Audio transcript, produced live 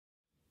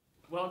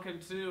Welcome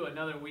to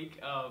another week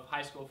of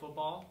high school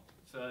football.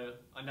 So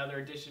another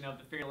edition of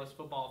the Fearless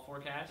Football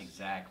Forecast.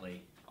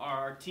 Exactly.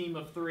 Our team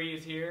of three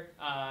is here,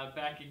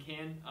 back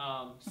again.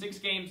 6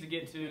 games to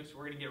get to, so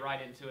we're going to get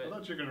right into it. I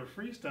thought you were going to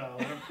freestyle.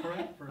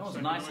 That was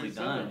nicely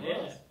done.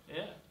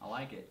 Yeah. I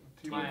like it.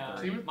 Team of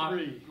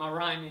three. My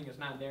rhyming is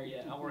not there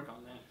yet. I'll work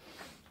on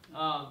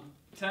that.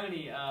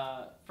 Tony,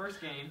 first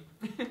game.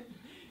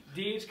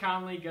 D.H.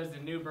 Conley goes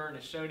to New Bern,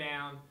 a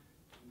showdown.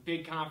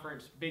 Big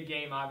conference, big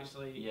game,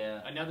 obviously.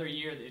 Yeah. Another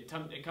year, it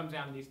comes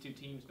down to these two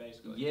teams,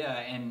 basically. Yeah,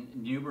 and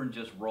New Bern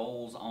just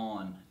rolls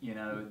on. You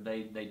know,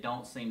 they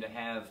don't seem to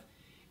have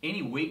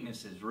any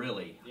weaknesses,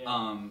 really,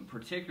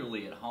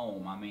 particularly at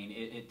home. I mean,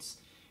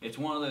 it's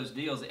one of those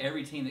deals that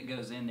every team that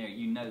goes in there,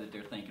 you know that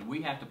they're thinking,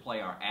 we have to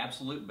play our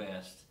absolute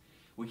best.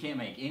 We can't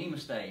make any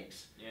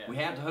mistakes. Yeah. We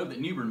have to hope that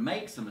New Bern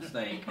makes a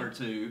mistake or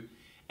two.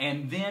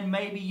 And then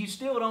maybe you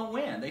still don't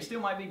win. They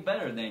still might be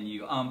better than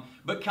you.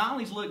 But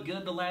Conley's looked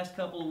good the last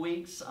couple of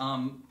weeks.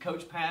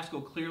 Coach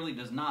Pascal clearly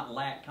does not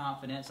lack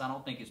confidence. I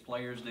don't think his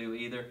players do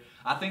either.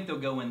 I think they'll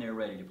go in there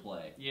ready to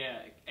play. Yeah,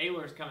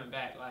 Ayler's coming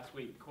back last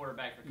week.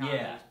 Quarterback for Conley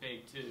is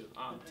big too.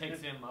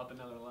 Takes him up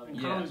another level. And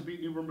Conley's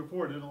beat New Bern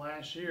before, did it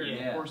last year. Yeah.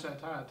 And of course, that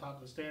tie at top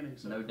of the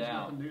standings. So no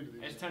doubt. Nothing new to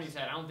these As Tony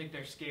said, I don't think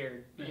they're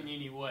scared in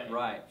any way.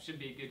 Right. Should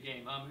be a good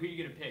game. Who are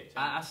you going to pick,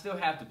 Tony? I still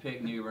have to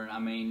pick New Bern. I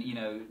mean, you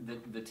know,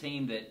 the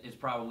team that is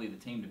probably the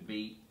team to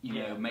beat, you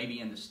know,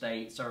 maybe in the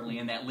state, certainly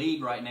in that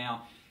league right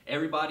now.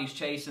 Everybody's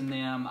chasing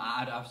them.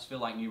 I just feel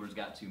like New Bern's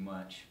got too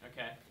much.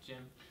 Okay, Jim?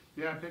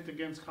 Yeah, I picked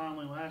against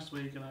Conley last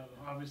week, and I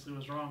obviously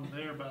was wrong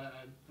there, but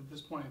at this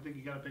point, I think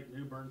you got to pick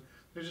New Bern.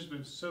 They've just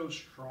been so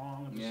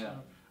strong and so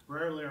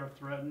rarely are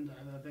threatened.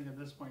 And I think at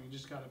this point, you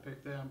just got to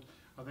pick them.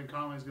 I think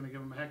Conley's going to give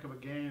them a heck of a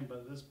game, but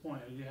at this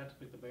point, you have to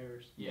pick the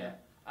Bears. Yeah.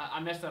 I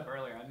messed up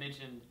earlier. I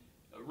mentioned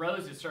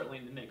Rose is certainly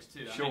in the mix,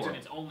 too. I mentioned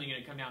it's only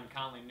going to come down to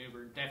Conley and New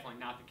Bern. Definitely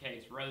not the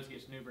case. Rose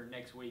gets New Bern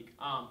next week.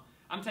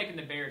 I'm taking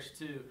the Bears,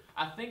 too.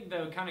 I think,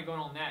 though, kind of going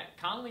on that,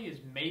 Conley is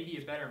maybe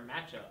a better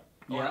matchup.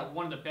 Or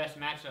one of the best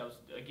matchups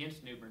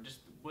against New Bern, just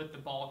with the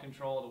ball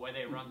control, the way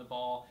they run the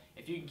ball.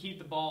 If you can keep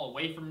the ball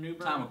away from New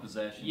Bern. Time of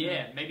possession.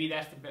 Yeah, maybe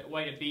that's the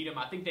way to beat them.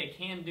 I think they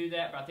can do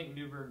that, but I think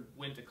New Bern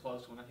wins a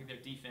close one. I think their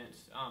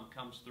defense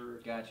comes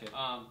through. Gotcha.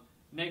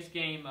 Next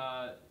game,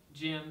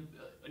 Jim,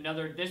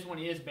 this one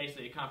is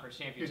basically a conference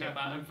championship.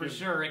 Yeah, for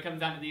sure, it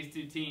comes down to these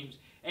two teams,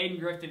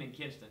 Aiden-Grifton and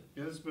Kinston.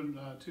 Yeah, there's been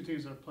two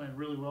teams that are playing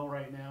really well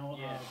right now.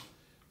 Yeah.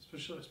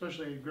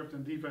 Especially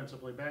Grifton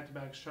defensively,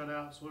 back-to-back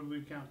shutouts. What do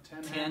we count?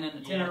 10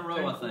 in a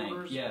row, I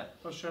think. Yeah.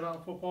 Of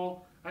shutout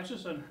football. That's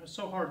just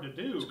so hard to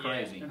do. It's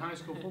crazy in high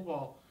school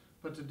football.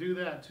 But to do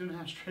that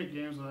 2.5 straight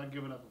games without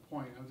giving up a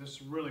point, I'm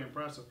just really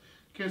impressive.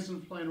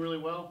 Kinston's playing really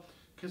well.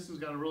 Kinston's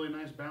got a really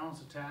nice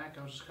balanced attack.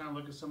 I was just kind of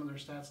looking at some of their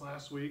stats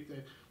last week.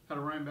 They had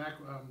a running back,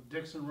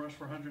 Dixon, rushed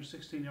for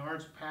 116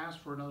 yards, passed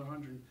for another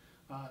 100.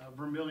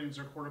 Vermillion's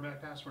their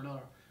quarterback, passed for another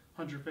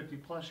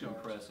 150-plus yards.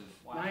 Impressive.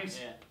 Wow. Nice,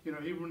 you know,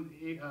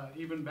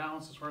 even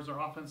balance as far as their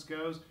offense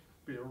goes.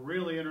 Be a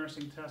really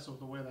interesting test of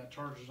the way that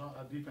Chargers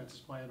defense is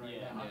playing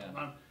right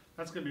now.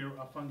 That's going to be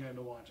a fun game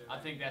to watch. I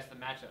think that's the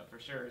matchup for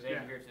sure. Is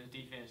Aiden-Grifton's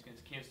defense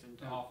against Kinston's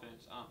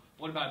offense.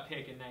 What about a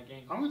pick in that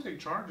game? I'm going to take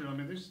Chargers. I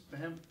mean,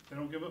 they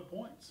don't give up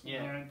points.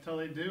 Yeah. Until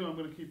they do, I'm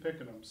going to keep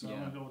picking them. So I'm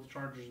going to go with the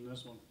Chargers in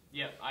this one.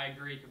 Yep, I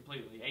agree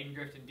completely.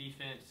 Aiden-Grifton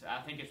defense,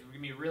 I think it's going to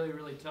be really,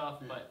 really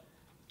tough, but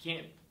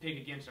can't pick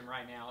against them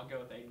right now. I'll go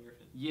with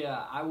Aiden-Grifton.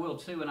 Yeah, I will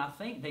too, and I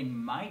think they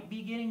might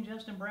be getting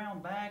Justin Brown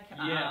back.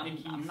 Yeah,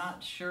 I'm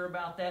not sure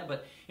about that,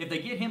 but if they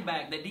get him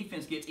back, that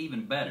defense gets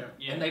even better.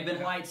 Yeah. And they've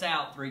been lights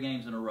out 3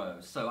 games in a row,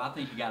 so I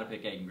think you got to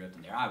pick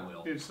Aiden-Grifton there. I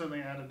will. It's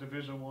something add a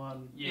Division I,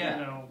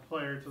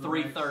 player to the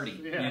 330.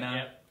 mix. You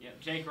know. Yep.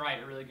 Jake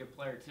Wright, a really good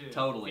player too.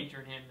 Totally.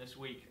 Featuring him this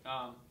week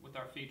with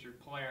our featured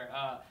player.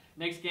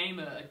 Next game,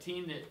 a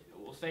team that,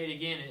 we'll say it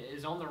again,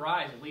 is on the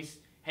rise, at least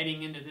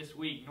heading into this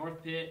week.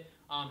 North Pitt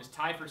is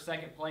tied for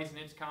second place in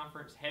its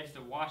conference, heads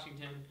to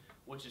Washington,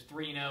 which is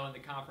 3-0 in the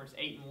conference,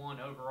 8-1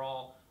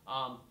 overall.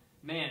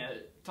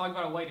 Talk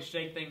about a way to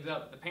shake things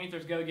up. The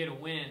Panthers go get a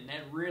win.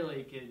 That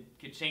really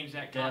could change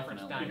that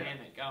conference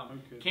dynamic.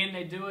 Can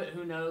they do it?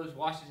 Who knows?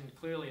 Washington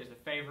clearly is the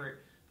favorite.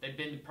 They've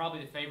been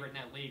probably the favorite in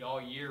that league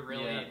all year,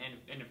 really,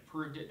 and have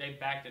proved it. They've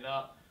backed it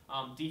up.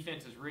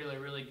 Defense is really,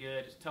 really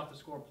good. It's tough to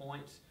score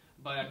points,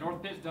 but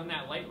North Pitt's done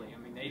that lately.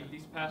 I mean,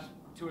 these past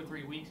 2 or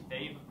 3 weeks,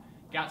 they've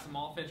got some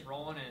offense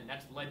rolling, and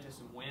that's led to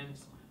some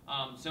wins.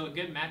 So a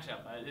good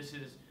matchup. This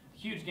is a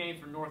huge game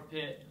for North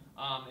Pitt.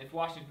 If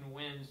Washington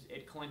wins,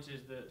 it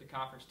clinches the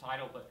conference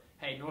title. But,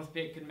 hey, North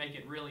Pitt could make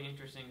it really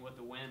interesting with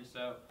the win.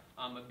 So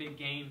a big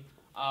game.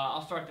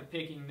 I'll start the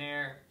picking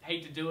there.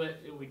 Hate to do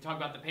it. We talk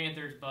about the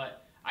Panthers,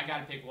 but I got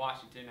to pick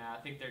Washington. I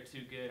think they're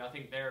too good. I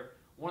think they're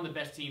one of the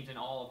best teams in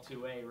all of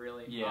 2A,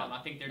 really. Yeah,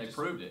 I think they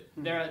proved it.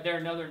 They're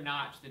another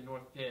notch than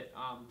North Pitt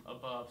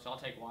above, so I'll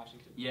take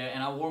Washington. Yeah,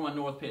 and I wore my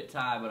North Pitt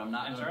tie, but I'm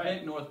not going to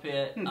pick North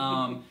Pitt.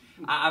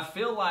 I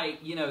feel like,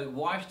 you know,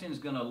 Washington's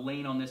going to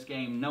lean on this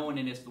game knowing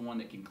that it's the one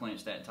that can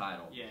clinch that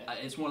title. Yeah.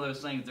 It's one of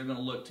those things they're going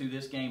to look to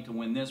this game to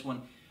win this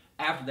one.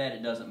 After that,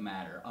 it doesn't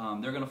matter.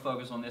 They're going to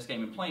focus on this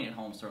game, and playing at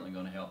home is certainly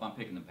going to help. I'm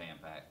picking the Pan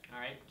Pack. All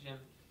right, Jim.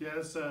 Yeah,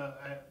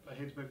 I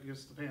hate to pick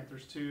against the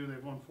Panthers too.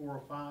 They've won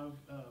 4 out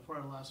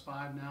of the last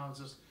 5 now. It's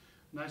just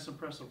a nice,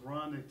 impressive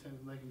run.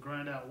 They can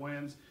grind out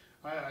wins.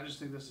 I just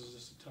think this is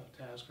just a tough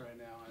task right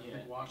now. I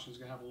think Washington's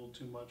going to have a little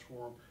too much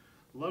for them.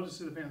 Love to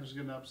see the Panthers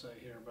get an upset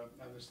here, but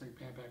I just think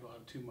Pan Pack will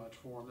have too much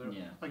for them.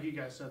 Like you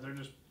guys said,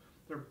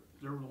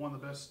 they're one of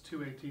the best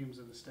 2A teams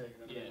in the state.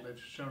 I mean, they've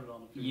shown it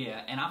on the field.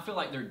 Yeah, and I feel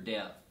like their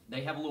depth.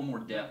 They have a little more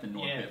depth than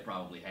North Pitt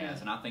probably has,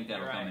 and I think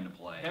that'll come into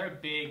play. They're a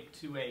big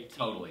 2A team.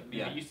 Totally. I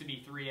mean, it used to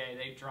be 3A.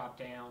 They've dropped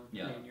down.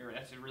 Yeah.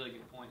 That's a really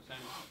good point,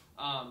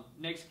 Tony.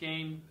 Next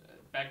game,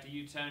 back to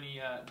you,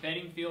 Tony.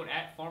 Beddingfield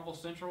at Farmville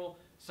Central.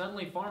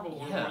 Suddenly, Farmville,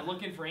 we're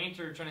looking for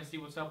answers, trying to see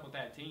what's up with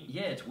that team.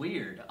 Yeah, it's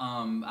weird.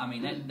 I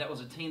mean, that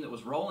was a team that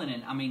was rolling,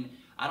 and I mean,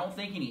 I don't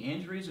think any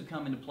injuries have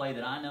come into play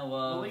that I know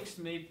of. Malik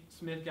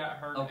Smith got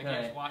hurt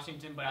against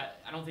Washington, but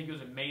I don't think it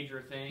was a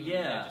major thing.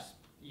 Yeah. They just,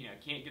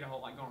 can't get a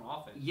whole lot going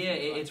on offense. Yeah,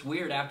 it's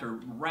weird. After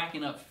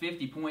racking up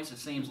 50 points, it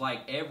seems like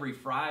every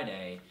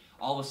Friday,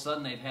 all of a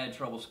sudden they've had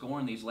trouble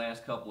scoring these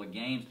last couple of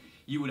games.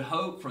 You would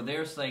hope for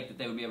their sake that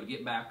they would be able to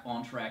get back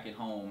on track at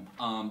home.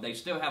 They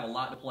still have a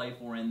lot to play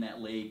for in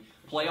that league.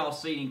 Playoff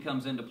seeding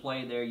comes into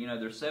play there.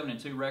 Their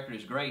 7-2 record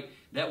is great.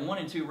 That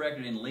 1-2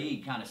 record in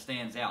league kind of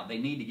stands out. They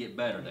need to get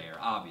better there,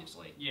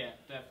 obviously. Yeah,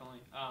 definitely.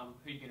 Who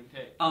are you going to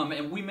pick?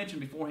 And we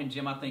mentioned beforehand,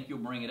 Jim, I think you'll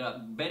bring it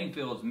up.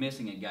 Beddingfield's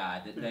missing a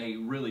guy that they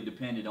really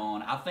depended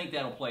on. I think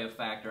that'll play a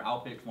factor.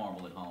 I'll pick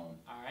Farmville at home.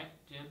 All right,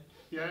 Jim?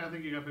 Yeah, I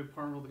think you got to pick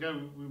Farmville. The guy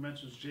we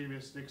mentioned is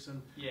Javius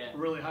Dixon. Yeah. A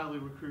really highly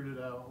recruited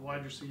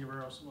wide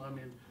receiver. I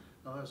mean,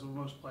 as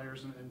most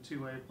players in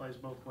 2A plays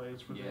both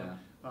ways for them.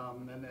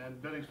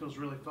 And Beddingfield's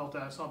really felt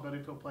that. I saw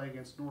Beddingfield play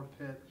against North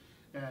Pitt,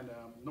 and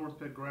North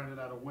Pitt grinded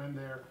out a win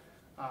there.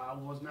 I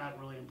was not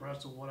really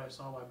impressed with what I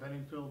saw by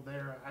Beddingfield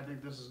there. I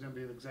think this is going to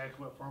be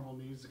exactly what Farmville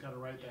needs to kind of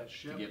right that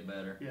ship. To get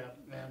better. Yeah,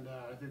 and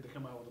I think they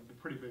come out with a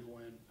pretty big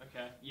win.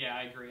 Okay, yeah,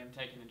 I agree. I'm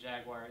taking the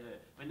Jaguars.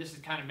 I mean, this is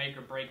kind of make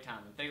or break time.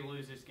 If they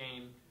lose this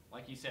game,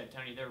 like you said,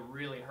 Tony, they're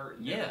really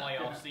hurting their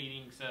playoff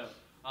seeding. So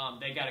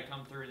they got to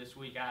come through this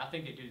week. I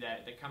think they do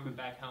that. They're coming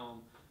back home.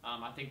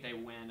 I think they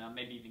win,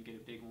 maybe even get a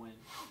big win.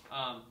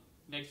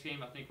 Next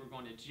game, I think we're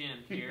going to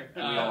Jim here.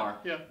 We are.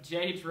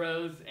 Jades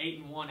Rose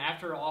 8-1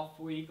 after an off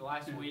week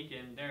last week,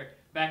 and they're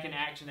back in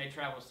action. They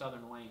travel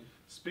Southern Wayne.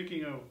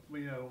 Speaking of,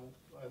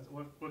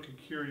 what could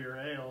cure your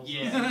ails?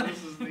 Yeah.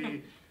 This is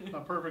the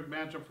perfect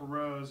matchup for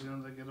Rose.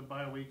 They get a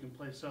bye week and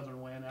play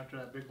Southern Wayne after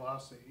that big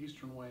loss to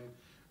Eastern Wayne.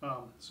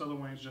 Southern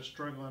Wayne's just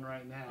struggling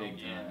right now. Big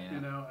time,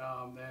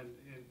 yeah.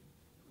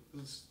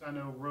 I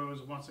know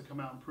Rose wants to come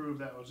out and prove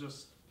that was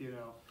just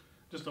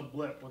a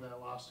blip with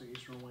that loss to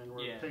Eastern Wayne,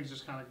 where things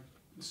just kind of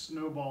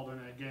snowballed in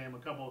that game. A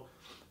couple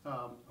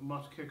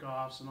muff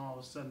kickoffs, and all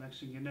of a sudden, next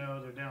thing you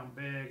know, they're down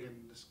big and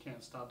just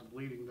can't stop the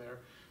bleeding there.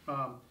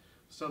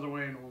 Southern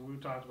Wayne, we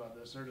talked about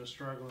this, they're just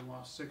struggling,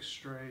 lost 6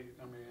 straight.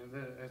 I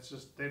mean, it's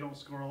just, they don't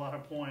score a lot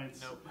of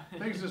points. Nope.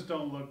 Things just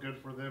don't look good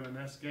for them in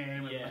this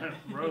game. And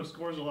Rose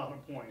scores a lot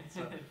of points.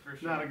 So for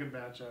sure. Not a good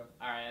matchup.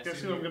 All right. Guess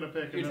who I'm going to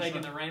pick? You're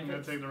taking the Rampants? I'm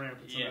going to take the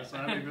Rampants on this.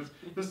 I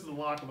think this is the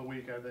lock of the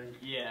week, I think.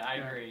 Yeah, I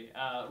agree.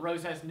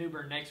 Rose has New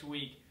Bern next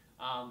week.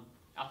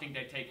 I think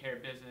they take care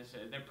of business.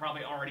 They're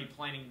probably already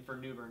planning for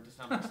New Bern to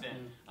some extent.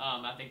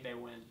 I think they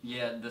win.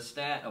 Yeah,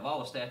 of all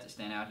the stats that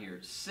stand out here,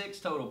 6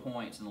 total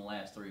points in the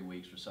last 3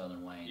 weeks for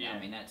Southern Wayne. Yeah. I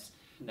mean,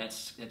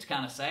 it's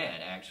kind of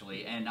sad,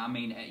 actually. And I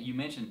mean, you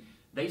mentioned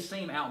they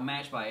seem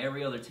outmatched by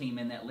every other team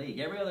in that league.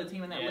 Every other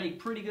team in that league,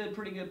 pretty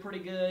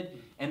good.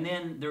 And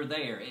then they're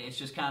there. It's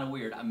just kind of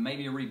weird.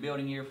 Maybe a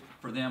rebuilding year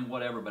for them,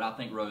 whatever, but I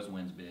think Rose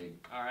wins big.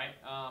 All right.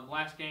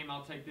 Last game,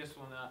 I'll take this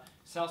one.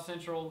 South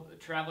Central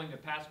traveling to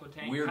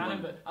Pasquotank. Weird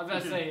one. I was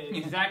about to say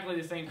exactly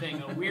the same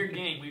thing. A weird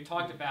game. We've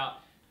talked about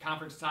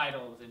conference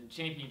titles and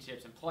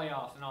championships and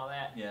playoffs and all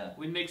that. Yeah.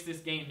 We mixed this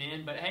game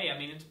in, but hey, I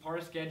mean, it's part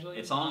of scheduling.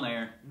 It's on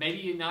there.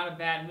 Maybe not a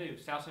bad move.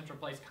 South Central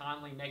plays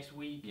Conley next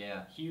week.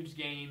 Yeah. Huge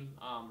game,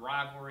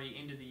 rivalry,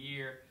 end of the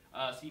year.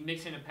 So you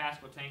mix in a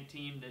Pasquotank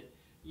team that,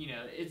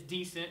 it's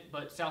decent,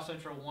 but South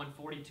Central won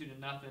 42-0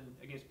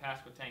 against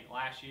Pasquotank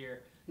last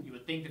year. You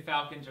would think the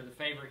Falcons are the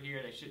favorite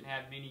here. They shouldn't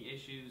have many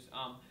issues.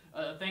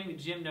 A thing that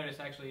Jim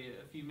noticed actually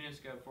a few minutes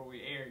ago before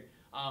we aired,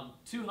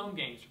 2 home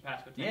games for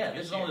Pasquotank. Yeah,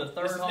 this is only the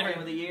third home game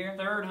of the year.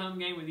 Third home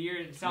game of the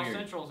year, and South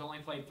Central has only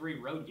played 3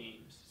 road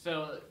games.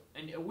 So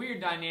a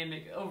weird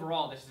dynamic.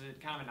 Overall, this is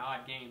kind of an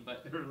odd game,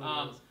 but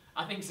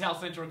I think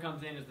South Central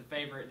comes in as the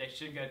favorite. They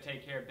should go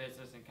take care of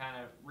business and kind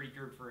of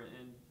regroup for it,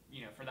 and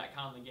for that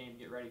Conley game,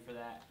 get ready for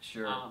that.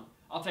 Sure.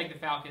 I'll take the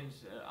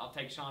Falcons. I'll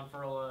take Sean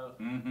Furlow,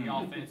 the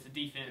offense, the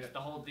defense, the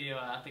whole deal.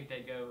 I think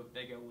they go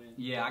win.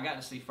 Yeah, I got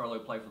to see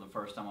Furlow play for the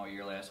first time all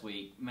year last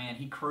week. Man,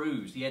 he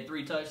cruised. He had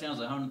 3 touchdowns,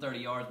 130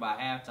 yards by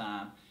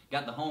halftime.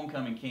 Got the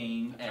homecoming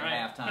king at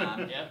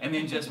halftime, and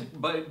then just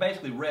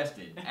basically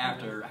rested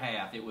after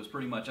half. It was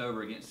pretty much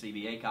over against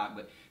CB Aycock.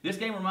 But this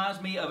game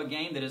reminds me of a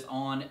game that is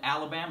on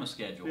Alabama's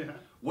schedule.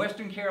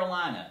 Western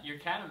Carolina Your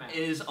Catamounts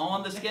is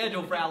on the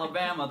schedule for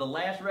Alabama, the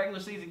last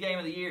regular season game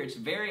of the year. It's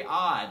very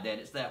odd that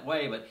it's that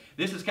way, but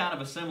this is kind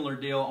of a similar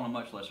deal on a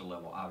much lesser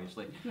level,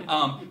 obviously.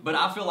 But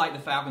I feel like the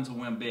Falcons will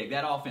win big.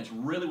 That offense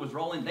really was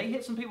rolling. They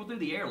hit some people through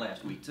the air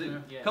last week,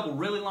 too. Yeah. A couple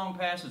really long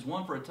passes,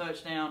 one for a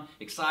touchdown.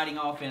 Exciting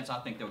offense. I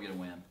think they'll get a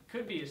win.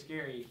 Could be a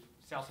scary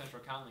South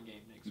Central Conley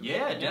game next week.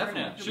 Yeah,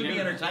 definitely. Should be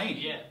entertaining.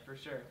 Yeah, for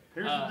sure.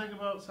 Here's the thing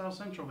about South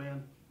Central,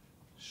 man.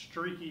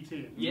 Streaky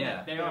team.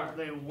 Yeah. They are.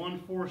 They won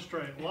 4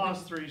 straight,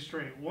 lost 3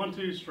 straight, won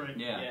 2 straight.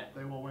 Yeah.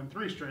 They will win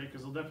 3 straight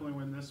because they'll definitely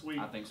win this week.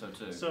 I think so,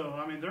 too. So,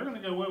 I mean, they're going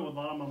to go win with a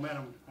lot of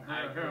momentum. I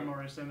heard agree. them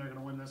already saying they're going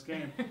to win this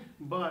game.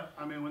 But,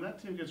 I mean, when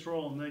that team gets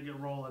rolling, they get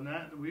rolling.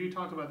 We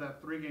talked about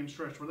that 3-game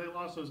stretch where they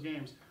lost those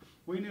games.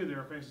 We knew they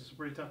were facing some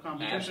pretty tough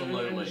competition. And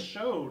Absolutely. it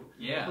showed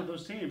Yeah. with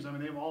those teams. I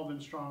mean, they've all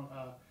been strong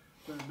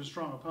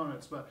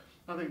opponents. But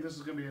I think this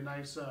is going to be a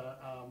nice,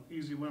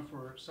 easy win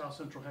for South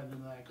Central heading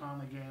into that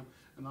Conley game.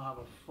 And they'll have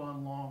a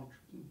fun, long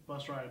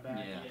bus ride back,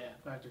 Yeah.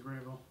 back to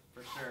Greenville.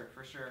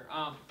 For sure.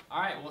 All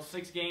right, well,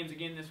 6 games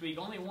again this week,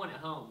 only 1 at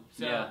home.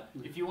 So Yeah.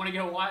 if you want to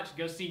go watch,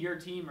 go see your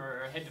team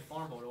or head to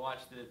Farmville to watch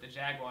the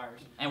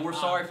Jaguars. And we're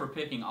sorry for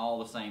picking all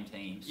the same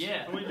teams.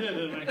 Yeah. We did,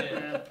 didn't we?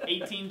 Yeah.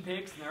 18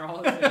 picks, and they're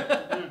all the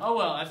same. Oh,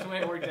 well, that's the way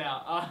it worked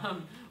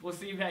out. We'll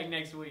see you back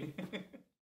next week.